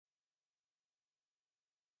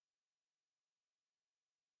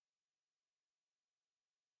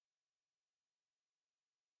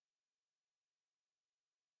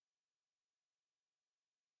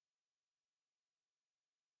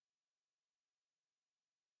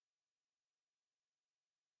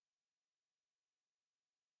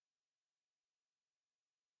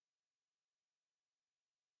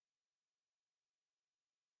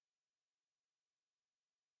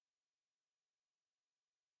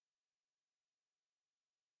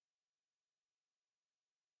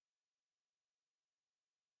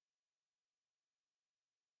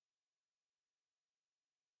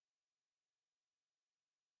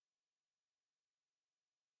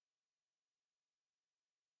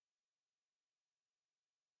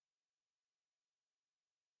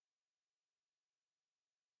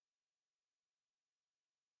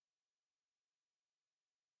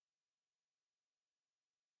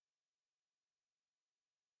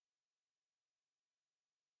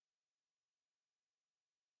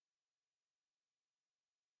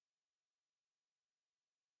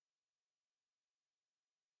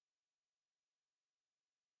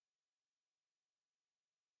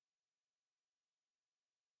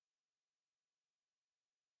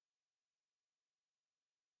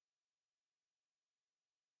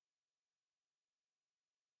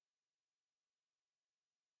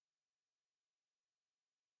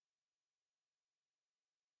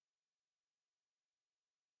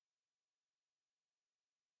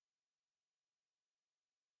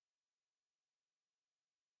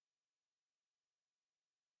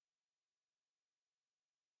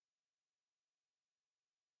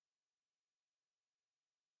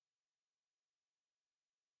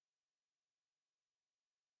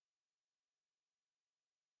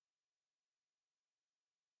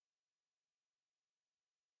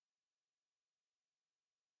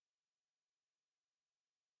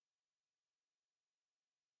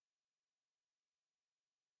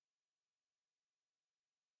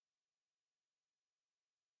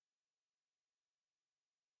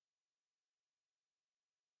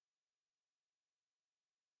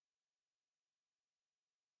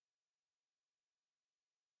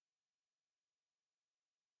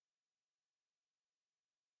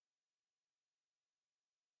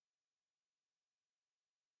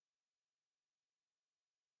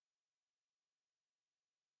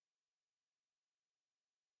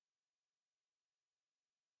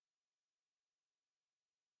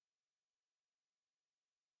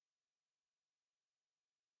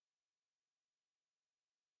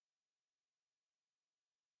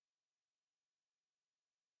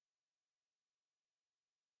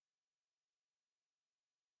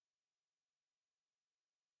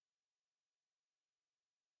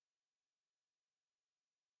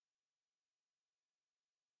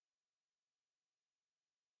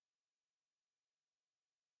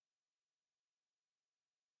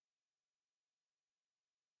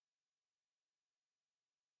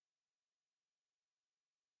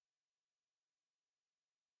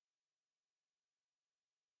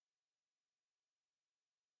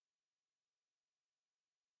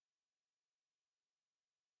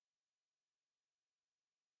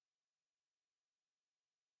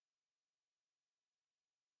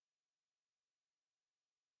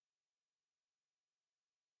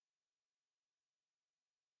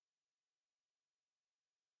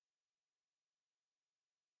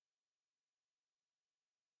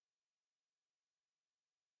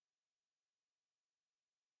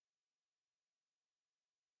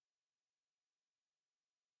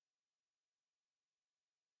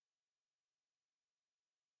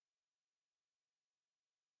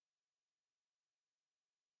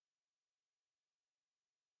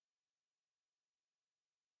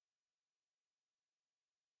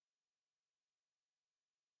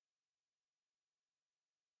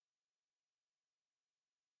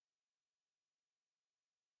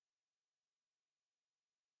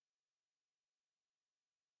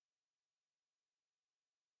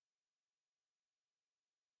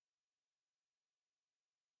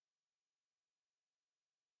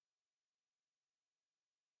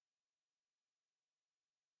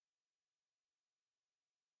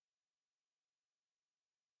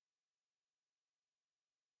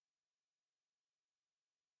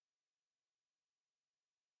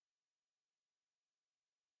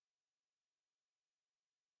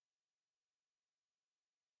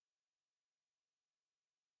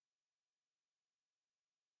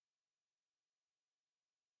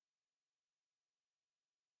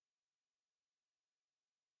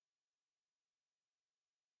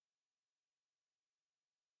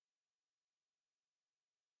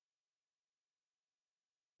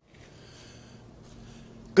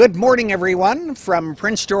Good morning, everyone, from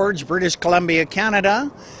Prince George, British Columbia, Canada.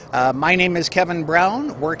 My name is Kevin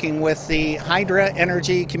Brown, working with the Hydra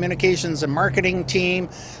Energy Communications and Marketing team.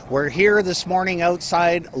 We're here this morning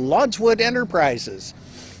outside Lodgewood Enterprises.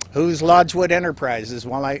 Who's Lodgewood Enterprises?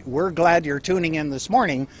 Well, we're glad you're tuning in this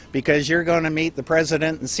morning because you're going to meet the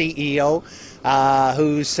president and CEO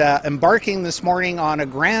who's embarking this morning on a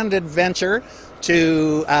grand adventure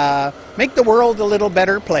to make the world a little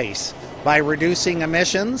better place by reducing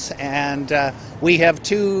emissions, and we have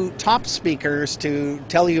two top speakers to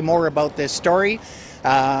tell you more about this story.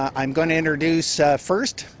 I'm going to introduce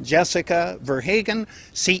first Jessica Verhagen,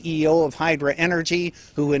 CEO of Hydra Energy,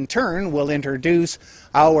 who in turn will introduce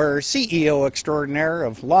our CEO extraordinaire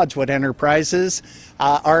of Lodgewood Enterprises,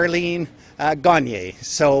 Arlene Gagne.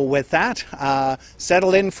 So with that,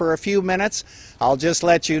 settle in for a few minutes. I'll just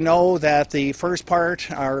let you know that the first part,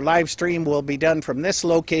 our live stream, will be done from this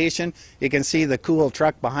location. You can see the cool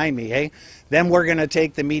truck behind me, eh? Then we're going to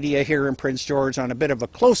take the media here in Prince George on a bit of a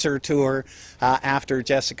closer tour after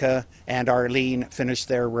Jessica and Arlene finish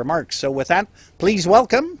their remarks. So with that, please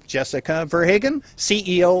welcome Jessica Verhagen,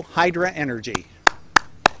 CEO, Hydra Energy.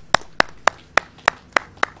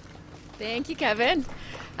 Thank you, Kevin.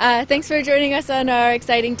 Thanks for joining us on our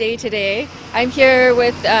exciting day today. I'm here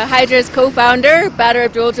with Hydra's co-founder, Badr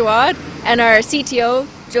Abdul-Jawad, and our CTO,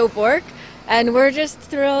 Joe Bork, and we're just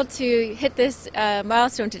thrilled to hit this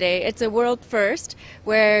milestone today. It's a world first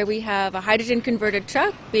where we have a hydrogen converted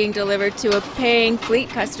truck being delivered to a paying fleet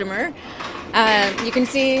customer. You can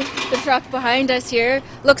see the truck behind us here.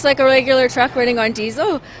 Looks like a regular truck running on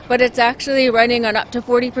diesel, but it's actually running on up to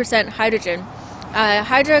 40% hydrogen.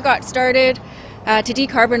 Hydra got started to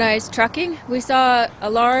decarbonize trucking. We saw a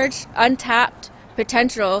large untapped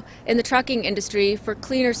potential in the trucking industry for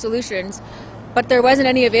cleaner solutions, but there wasn't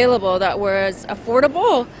any available that was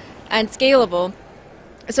affordable and scalable.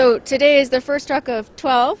 So today is the first truck of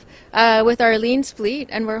 12 with Arlene's fleet,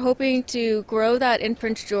 and we're hoping to grow that in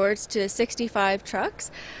Prince George to 65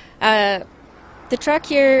 trucks. The truck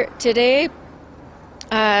here today,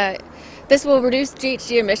 this will reduce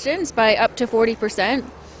GHG emissions by up to 40%.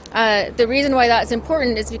 The reason why that's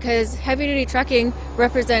important is because heavy-duty trucking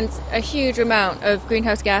represents a huge amount of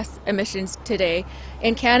greenhouse gas emissions today.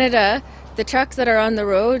 In Canada, the trucks that are on the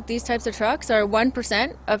road, these types of trucks, are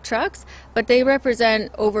 1% of trucks, but they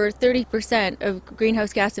represent over 30% of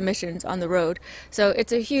greenhouse gas emissions on the road. So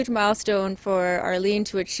it's a huge milestone for Arlene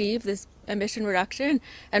to achieve this emission reduction,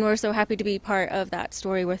 and we're so happy to be part of that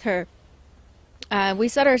story with her. We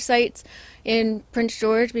set our sights in Prince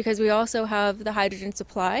George because we also have the hydrogen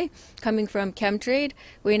supply coming from Chemtrade.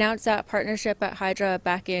 We announced that partnership at Hydra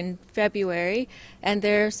back in February, and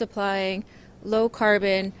they're supplying low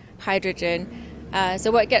carbon hydrogen.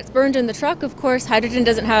 So what gets burned in the truck, of course, hydrogen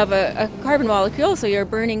doesn't have a carbon molecule, so you're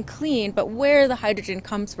burning clean, but where the hydrogen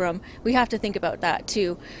comes from, we have to think about that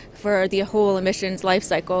too for the whole emissions life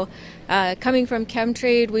cycle. Coming from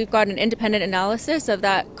Chemtrade, we've got an independent analysis of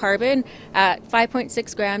that carbon at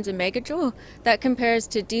 5.6 grams a megajoule. That compares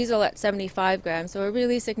to diesel at 75 grams, so a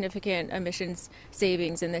really significant emissions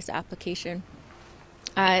savings in this application.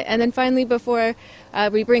 And then finally, before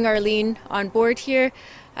we bring Arlene on board here,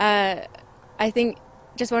 I think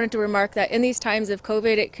just wanted to remark that in these times of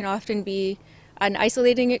COVID, it can often be an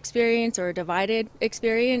isolating experience or a divided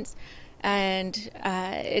experience. And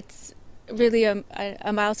it's really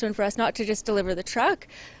a milestone for us not to just deliver the truck,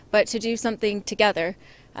 but to do something together,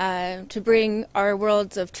 to bring our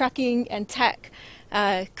worlds of trucking and tech,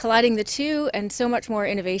 colliding the two, and so much more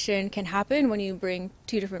innovation can happen when you bring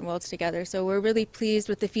two different worlds together. So we're really pleased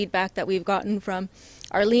with the feedback that we've gotten from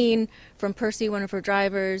Arlene, from Percy, one of her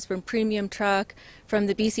drivers, from Premium Truck, from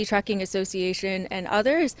the BC Trucking Association and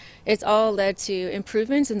others. It's all led to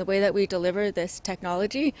improvements in the way that we deliver this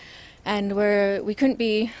technology. And we couldn't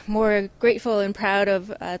be more grateful and proud of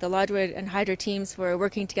the Lodgewood and Hydra teams for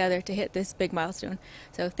working together to hit this big milestone.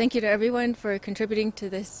 So thank you to everyone for contributing to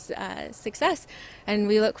this success. And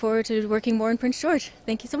we look forward to working more in Prince George.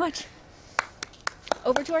 Thank you so much.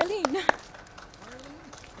 Over to Arlene.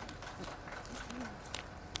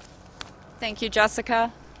 Thank you,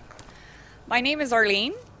 Jessica. My name is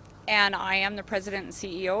Arlene, and I am the President and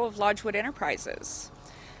CEO of Lodgewood Enterprises.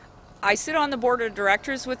 I sit on the board of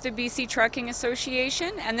directors with the BC Trucking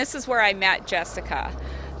Association, and this is where I met Jessica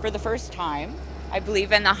for the first time, I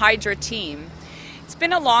believe, in the Hydra team. It's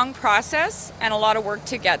been a long process and a lot of work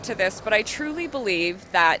to get to this, but I truly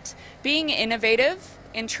believe that being innovative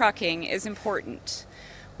in trucking is important.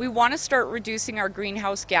 We want to start reducing our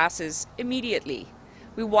greenhouse gases immediately.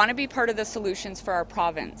 We want to be part of the solutions for our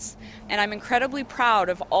province. And I'm incredibly proud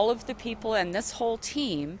of all of the people and this whole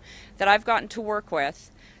team that I've gotten to work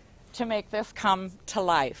with to make this come to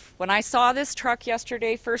life. When I saw this truck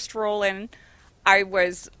yesterday first roll in, I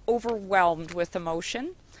was overwhelmed with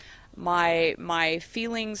emotion. My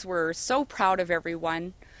feelings were so proud of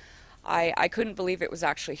everyone. I couldn't believe it was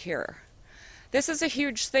actually here. This is a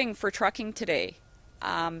huge thing for trucking today.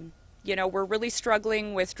 You know, we're really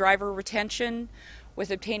struggling with driver retention, with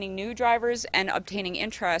obtaining new drivers and obtaining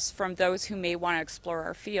interest from those who may want to explore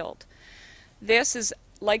our field. This is,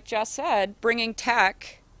 like Jess said, bringing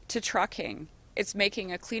tech to trucking. It's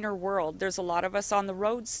making a cleaner world. There's a lot of us on the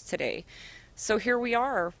roads today. So here we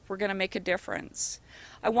are, we're going to make a difference.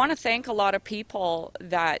 I want to thank a lot of people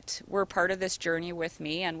that were part of this journey with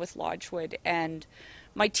me and with Lodgewood, and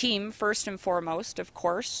my team first and foremost, of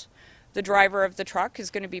course. The driver of the truck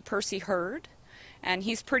is going to be Percy Hurd, and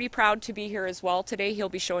he's pretty proud to be here as well today. He'll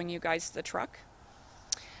be showing you guys the truck.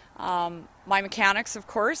 My mechanics, of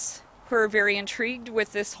course, who are very intrigued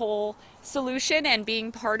with this whole solution and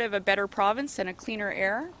being part of a better province and a cleaner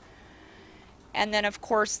air. And then, of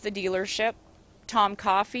course, the dealership, Tom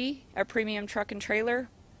Coffey, a premium truck and trailer.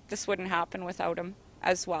 This wouldn't happen without him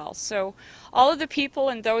as well. So all of the people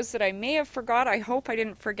and those that I may have forgot, I hope I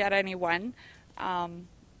didn't forget anyone.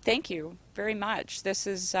 Thank you very much. This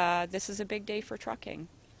is a big day for trucking.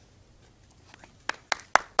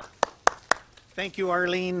 Thank you,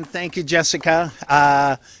 Arlene. Thank you, Jessica.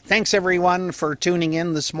 Thanks, everyone, for tuning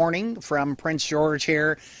in this morning from Prince George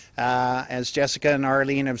here. As Jessica and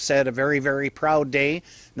Arlene have said, a very, very proud day,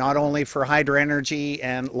 not only for Hydra Energy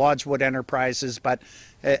and Lodgewood Enterprises, but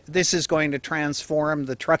this is going to transform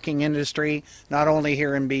the trucking industry, not only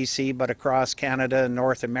here in BC, but across Canada and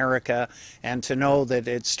North America. And to know that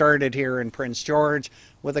it started here in Prince George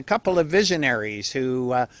with a couple of visionaries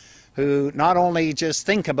who not only just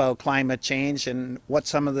think about climate change and what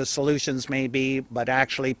some of the solutions may be, but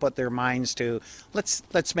actually put their minds to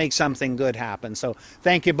let's make something good happen. So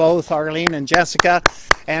thank you both, Arlene and Jessica.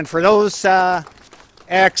 And for those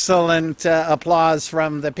excellent applause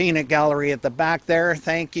from the peanut gallery at the back there,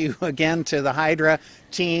 thank you again to the Hydra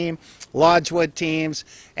team, Lodgewood teams.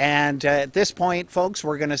 And at this point, folks,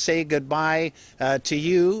 we're going to say goodbye to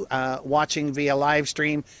you watching via live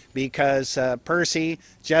stream, because Percy,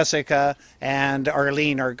 Jessica, and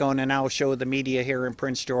Arlene are going to now show the media here in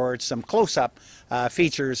Prince George some close-up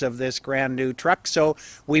features of this brand new truck. So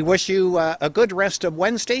we wish you a good rest of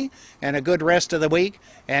Wednesday and a good rest of the week,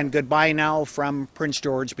 and goodbye now from Prince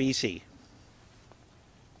George, BC.